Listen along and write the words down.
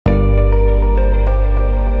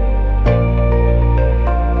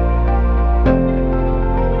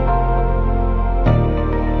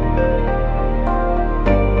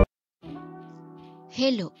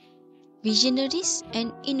Hello, visionaries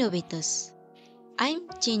and innovators. I'm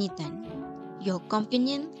Jenny Tan, your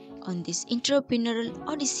companion on this entrepreneurial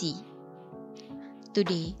odyssey.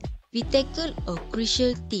 Today, we tackle a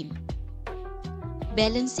crucial theme: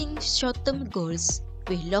 balancing short-term goals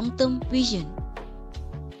with long-term vision.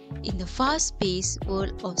 In the fast-paced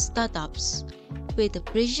world of startups, where the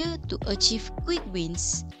pressure to achieve quick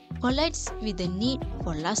wins collides with the need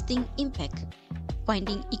for lasting impact,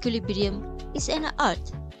 finding equilibrium is an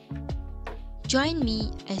art. Join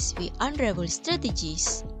me as we unravel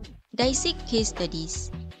strategies, dissect case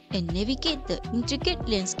studies, and navigate the intricate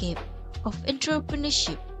landscape of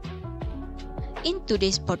entrepreneurship. In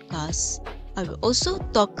today's podcast, I will also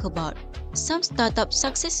talk about some startup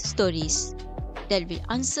success stories that will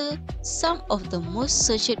answer some of the most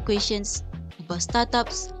searched questions about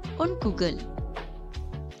startups on Google.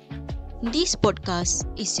 This podcast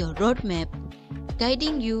is your roadmap,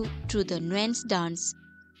 guiding you through the nuanced dance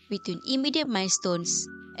between immediate milestones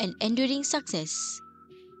and enduring success.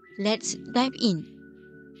 Let's dive in.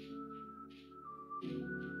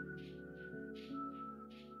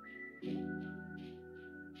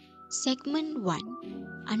 Segment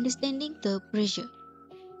 1: Understanding the Pressure.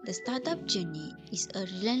 The startup journey is a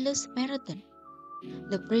relentless marathon.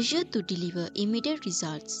 The pressure to deliver immediate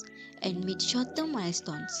results and meet short-term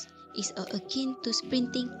milestones is akin to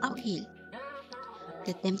sprinting uphill.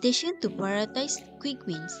 The temptation to prioritize quick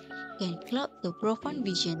wins can cloud the profound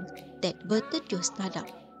vision that birthed your startup.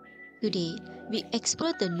 Today, we explore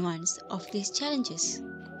the nuance of these challenges.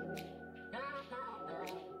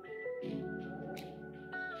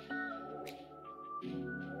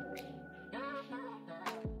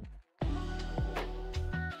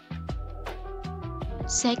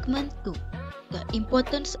 Segment 2: The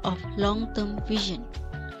Importance of Long-Term Vision.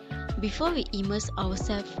 Before we immerse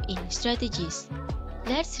ourselves in strategies,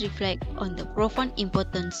 let's reflect on the profound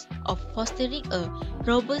importance of fostering a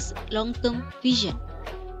robust long-term vision.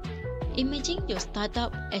 Imagine your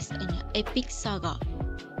startup as an epic saga.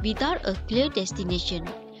 Without a clear destination,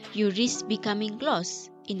 you risk becoming lost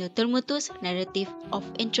in the tumultuous narrative of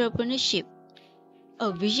entrepreneurship.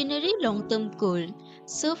 A visionary long-term goal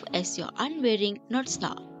serves as your unwavering North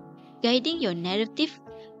Star, guiding your narrative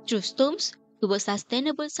through storms towards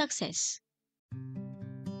sustainable success.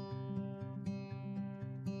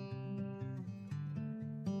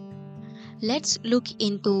 Let's look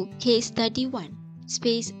into case study 1,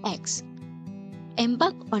 SpaceX.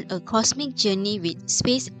 Embark on a cosmic journey with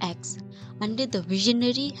SpaceX under the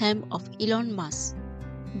visionary helm of Elon Musk.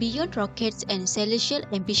 Beyond rockets and celestial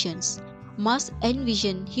ambitions, Musk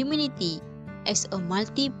envisioned humanity as a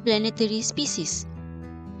multi-planetary species.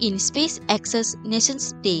 In SpaceX's nascent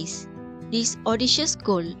days, this audacious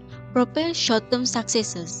goal propelled short-term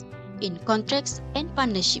successes in contracts and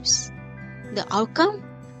partnerships. The outcome?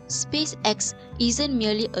 SpaceX isn't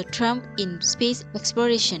merely a triumph in space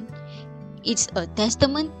exploration. It's a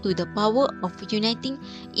testament to the power of uniting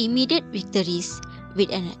immediate victories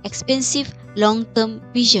with an expansive long-term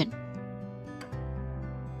vision.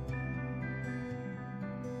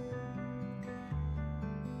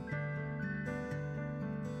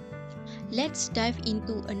 Let's dive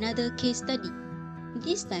into another case study,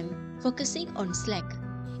 this time focusing on Slack.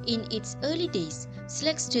 In its early days,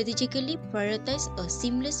 Slack strategically prioritized a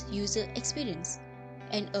seamless user experience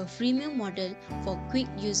and a freemium model for quick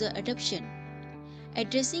user adoption,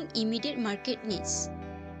 addressing immediate market needs.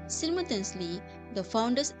 Simultaneously, the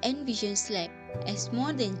founders envisioned Slack as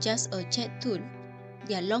more than just a chat tool.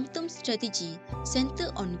 Their long-term strategy centered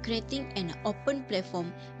on creating an open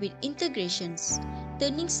platform with integrations,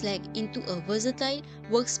 turning Slack into a versatile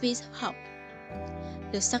workspace hub.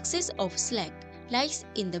 The success of Slack lies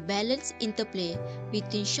in the balanced interplay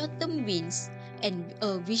between short-term wins and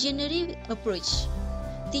a visionary approach,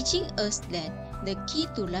 teaching us that the key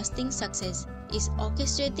to lasting success is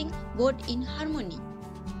orchestrating both in harmony.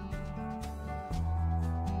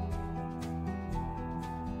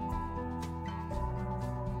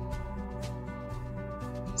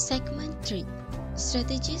 Segment 3: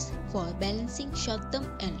 Strategies for balancing short-term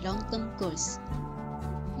and long-term goals.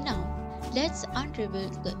 Now, let's unravel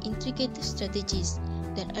the intricate strategies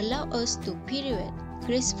that allow us to pirouette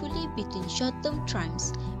gracefully between short-term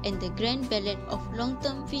triumphs and the grand ballet of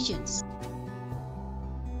long-term visions.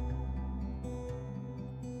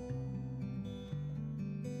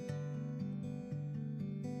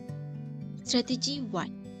 Strategy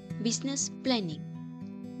 1: Business Planning.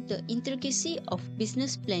 The intricacy of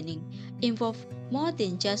business planning involves more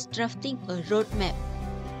than just drafting a roadmap.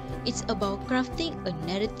 It's about crafting a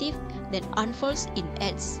narrative that unfolds in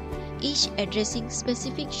acts, each addressing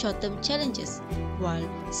specific short-term challenges while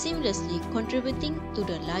seamlessly contributing to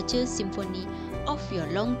the larger symphony of your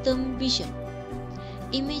long-term vision.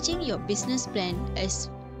 Imagine your business plan as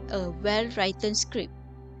a well-written script,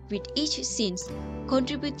 with each scene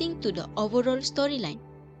contributing to the overall storyline.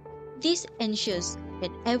 This ensures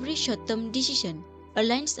that every short-term decision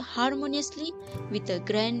aligns harmoniously with the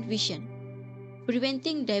grand vision,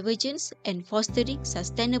 preventing divergence and fostering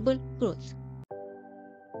sustainable growth.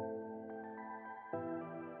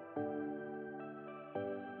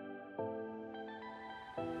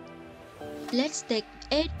 Let's take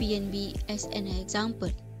Airbnb as an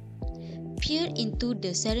example. Peer into the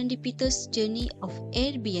serendipitous journey of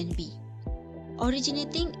Airbnb.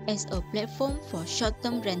 Originating as a platform for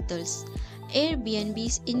short-term rentals,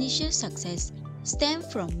 Airbnb's initial success stemmed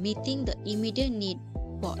from meeting the immediate need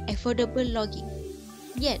for affordable lodging.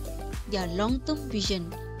 Yet, their long-term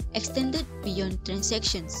vision extended beyond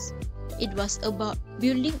transactions. It was about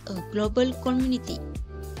building a global community.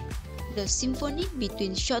 The symphony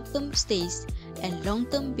between short-term stays and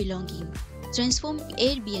long-term belonging transformed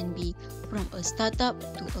Airbnb from a startup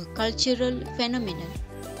to a cultural phenomenon.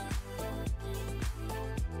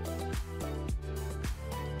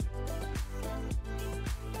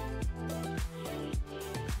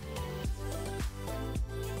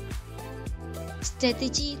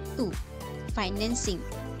 Strategy 2. Financing.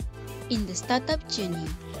 In the startup journey,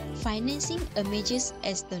 financing emerges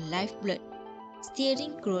as the lifeblood,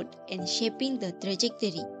 steering growth and shaping the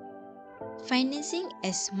trajectory. Financing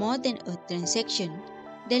as more than a transaction,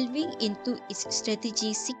 delving into its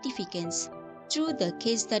strategic significance through the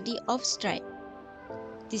case study of Stripe.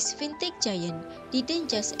 This fintech giant didn't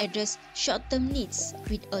just address short-term needs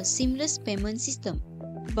with a seamless payment system,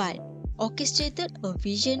 but orchestrated a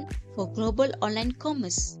vision for global online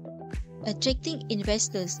commerce, attracting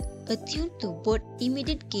investors attuned to both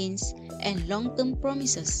immediate gains and long-term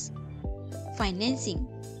promises. Financing,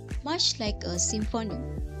 much like a symphony,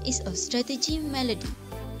 is a strategy melody,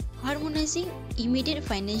 harmonizing immediate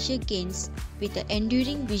financial gains with the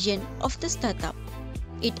enduring vision of the startup.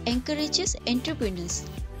 It encourages entrepreneurs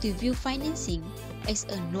to view financing as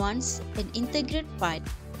a nuanced and integral part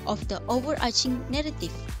of the overarching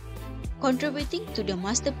narrative, contributing to the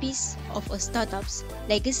masterpiece of a startup's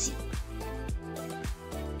legacy.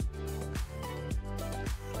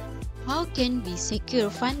 How can we secure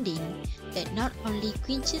funding that not only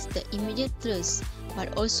quenches the immediate thirst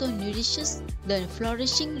but also nourishes the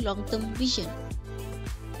flourishing long-term vision?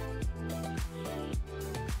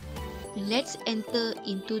 Let's enter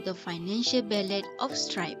into the financial ballet of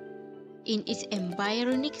Stripe. In its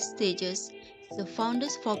embryonic stages, the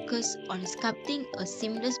founders focus on sculpting a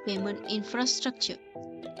seamless payment infrastructure.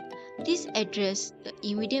 This addressed the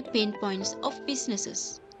immediate pain points of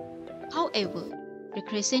businesses. However, the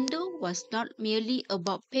crescendo was not merely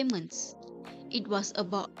about payments. It was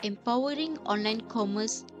about empowering online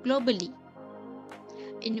commerce globally.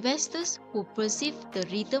 Investors who perceived the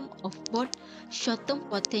rhythm of both short-term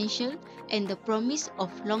potential and the promise of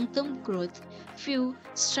long-term growth viewed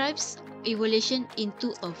Stripe's evolution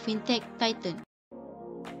into a fintech titan.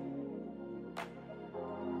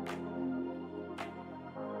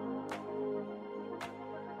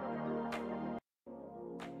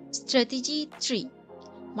 Strategy 3.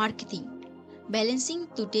 Marketing. Balancing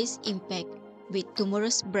today's impact with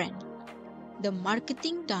tomorrow's brand. The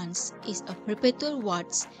marketing dance is a perpetual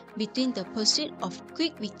waltz between the pursuit of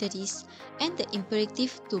quick victories and the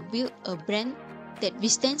imperative to build a brand that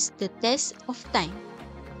withstands the test of time.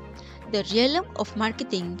 The realm of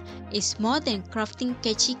marketing is more than crafting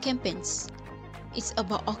catchy campaigns. It's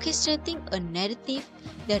about orchestrating a narrative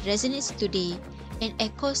that resonates today and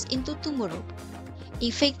echoes into tomorrow.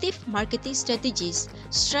 Effective marketing strategies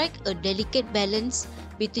strike a delicate balance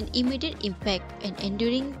between immediate impact and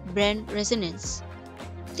enduring brand resonance.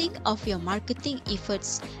 Think of your marketing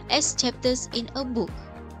efforts as chapters in a book,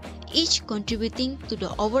 each contributing to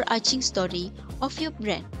the overarching story of your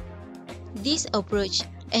brand. This approach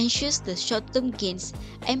ensures the short-term gains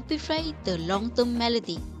amplify the long-term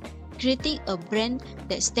melody, creating a brand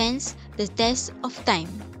that stands the test of time.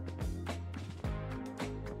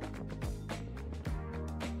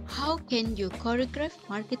 How can you choreograph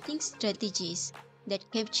marketing strategies that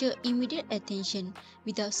capture immediate attention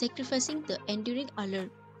without sacrificing the enduring allure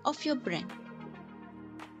of your brand?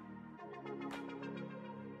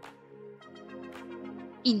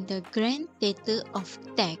 In the grand theater of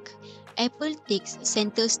tech, Apple takes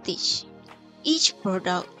center stage. Each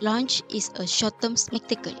product launch is a short-term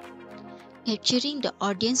spectacle, capturing the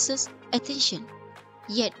audience's attention.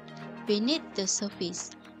 Yet, beneath the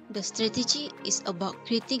surface, the strategy is about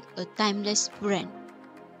creating a timeless brand.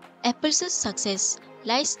 Apple's success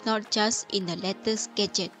lies not just in the latest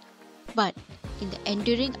gadget, but in the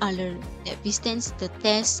enduring allure that withstands the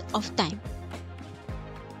test of time.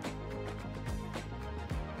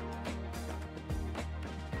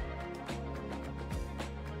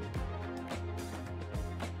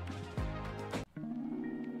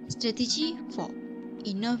 Strategy 4.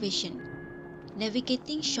 Innovation.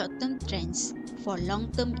 Navigating short-term trends for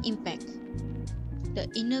long-term impact. The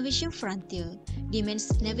innovation frontier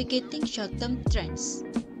demands navigating short-term trends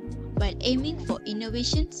while aiming for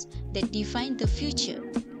innovations that define the future.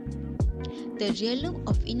 The realm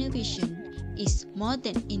of innovation is more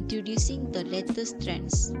than introducing the latest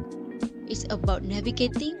trends. It's about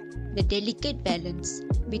navigating the delicate balance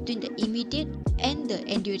between the immediate and the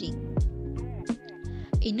enduring.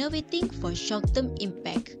 Innovating for short-term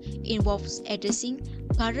impact involves addressing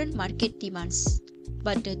current market demands,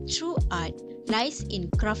 but the true art lies in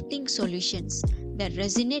crafting solutions that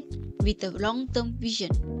resonate with a long-term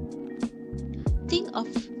vision. Think of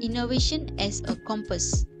innovation as a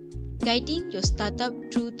compass, guiding your startup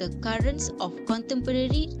through the currents of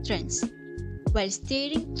contemporary trends, while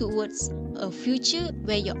steering towards a future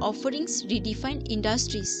where your offerings redefine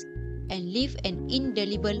industries and leave an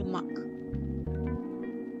indelible mark.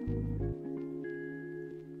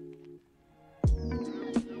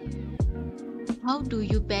 How do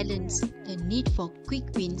you balance the need for quick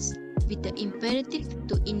wins with the imperative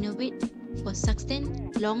to innovate for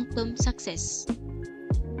sustained long-term success?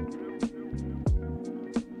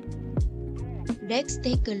 Let's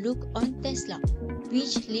take a look on Tesla,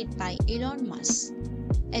 which led by Elon Musk,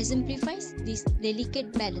 exemplifies this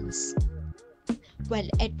delicate balance. While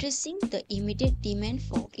addressing the immediate demand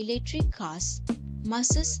for electric cars,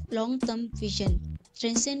 Musk's long-term vision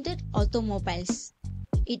transcended automobiles.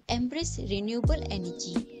 It embraced renewable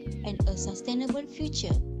energy and a sustainable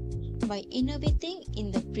future by innovating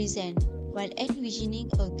in the present while envisioning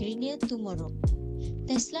a greener tomorrow.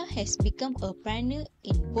 Tesla has become a pioneer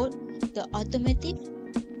in both the automotive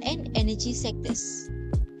and energy sectors.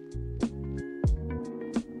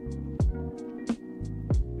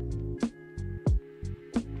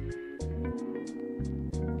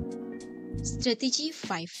 Strategy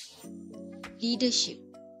 5. Leadership.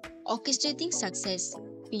 Orchestrating success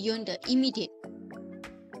beyond the immediate.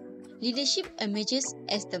 Leadership emerges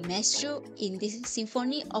as the maestro in this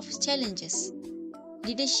symphony of challenges.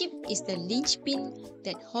 Leadership is the linchpin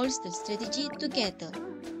that holds the strategy together,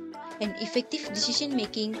 and effective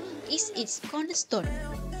decision-making is its cornerstone.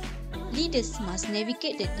 Leaders must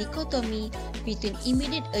navigate the dichotomy between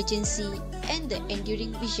immediate urgency and the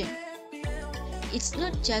enduring vision. It's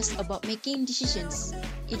not just about making decisions,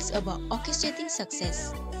 it's about orchestrating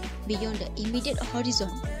success beyond the immediate horizon.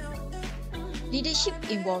 Leadership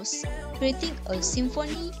involves creating a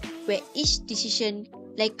symphony where each decision,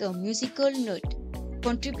 like a musical note,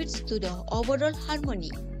 contributes to the overall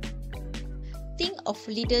harmony. Think of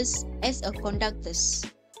leaders as conductors,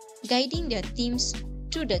 guiding their teams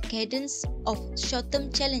through the cadence of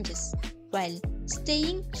short-term challenges while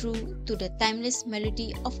staying true to the timeless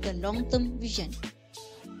melody of the long-term vision.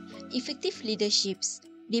 Effective leadership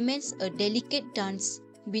demands a delicate dance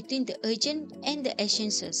between the urgent and the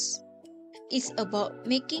essentials. It's about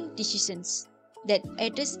making decisions that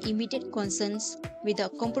address immediate concerns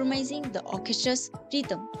without compromising the orchestra's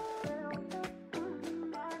rhythm.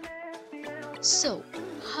 So,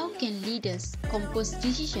 how can leaders compose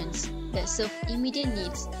decisions that serve immediate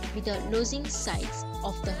needs without losing sight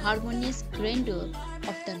of the harmonious grandeur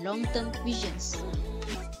of the long-term visions?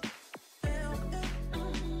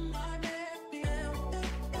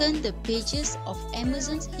 Turn the pages of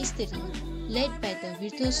Amazon's history, led by the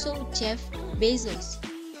virtuoso Jeff Bezos.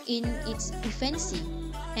 In its infancy,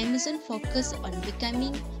 Amazon focused on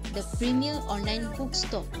becoming the premier online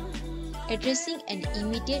bookstore, addressing an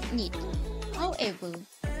immediate need. However,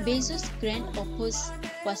 Bezos' grand opus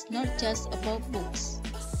was not just about books.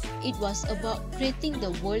 It was about creating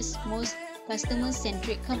the world's most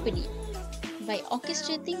customer-centric company. By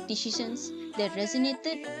orchestrating decisions that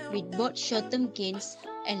resonated with both short-term gains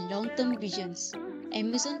and long-term visions,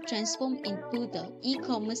 Amazon transformed into the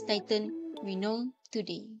e-commerce titan we know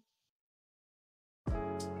today.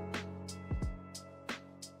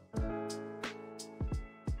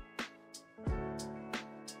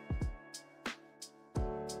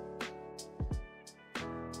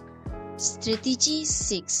 Strategy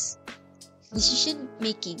 6. Decision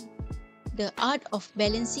Making. The art of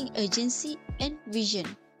balancing urgency and vision.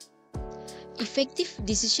 Effective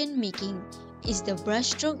decision making is the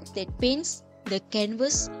brushstroke that paints the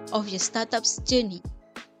canvas of your startup's journey.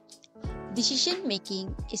 Decision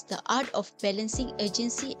making is the art of balancing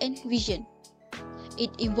urgency and vision. It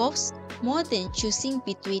involves more than choosing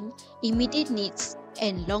between immediate needs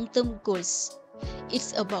and long-term goals.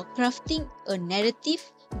 It's about crafting a narrative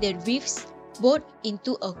that weaves both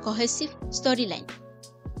into a cohesive storyline.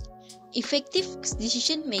 Effective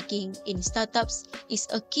decision making in startups is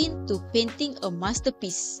akin to painting a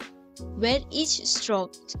masterpiece, where each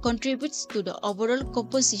stroke contributes to the overall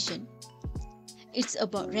composition. It's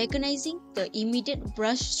about recognizing the immediate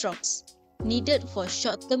brush strokes needed for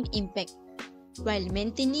short-term impact, while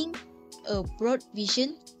maintaining a broad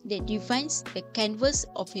vision that defines the canvas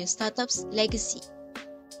of your startup's legacy.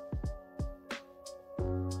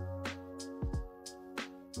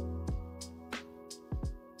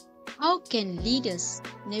 How can leaders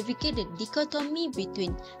navigate the dichotomy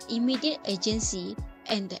between immediate agency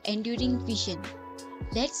and the enduring vision?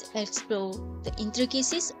 Let's explore the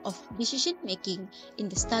intricacies of decision making in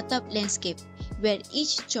the startup landscape, where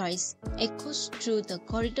each choice echoes through the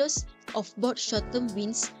corridors of both short-term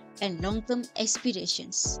wins and long-term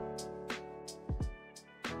aspirations.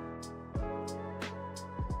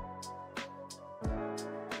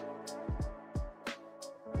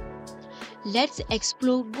 Let's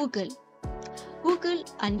explore Google. Google,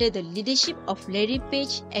 under the leadership of Larry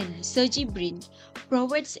Page and Sergey Brin,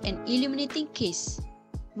 provides an illuminating case.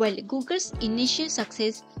 While Google's initial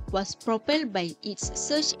success was propelled by its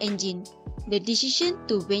search engine, the decision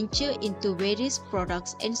to venture into various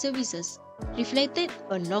products and services reflected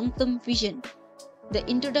a long-term vision. The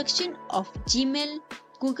introduction of Gmail,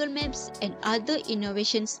 Google Maps, and other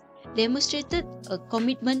innovations demonstrated a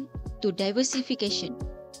commitment to diversification,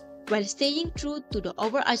 while staying true to the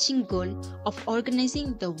overarching goal of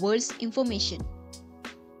organizing the world's information.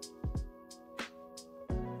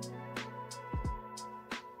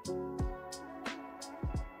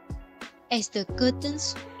 As the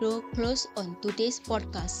curtains draw close on today's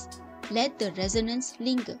podcast, let the resonance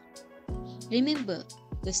linger. Remember,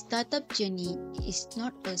 the startup journey is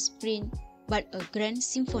not a sprint but a grand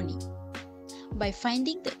symphony. By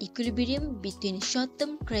finding the equilibrium between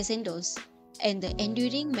short-term crescendos and the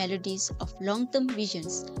enduring melodies of long-term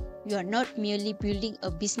visions, you are not merely building a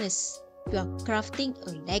business, you are crafting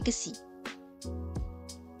a legacy.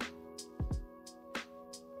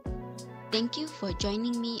 Thank you for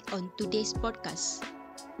joining me on today's podcast.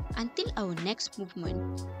 Until our next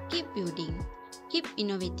movement, keep building, keep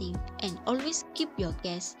innovating, and always keep your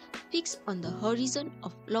gaze fixed on the horizon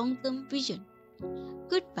of long-term vision.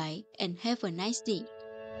 Goodbye and have a nice day.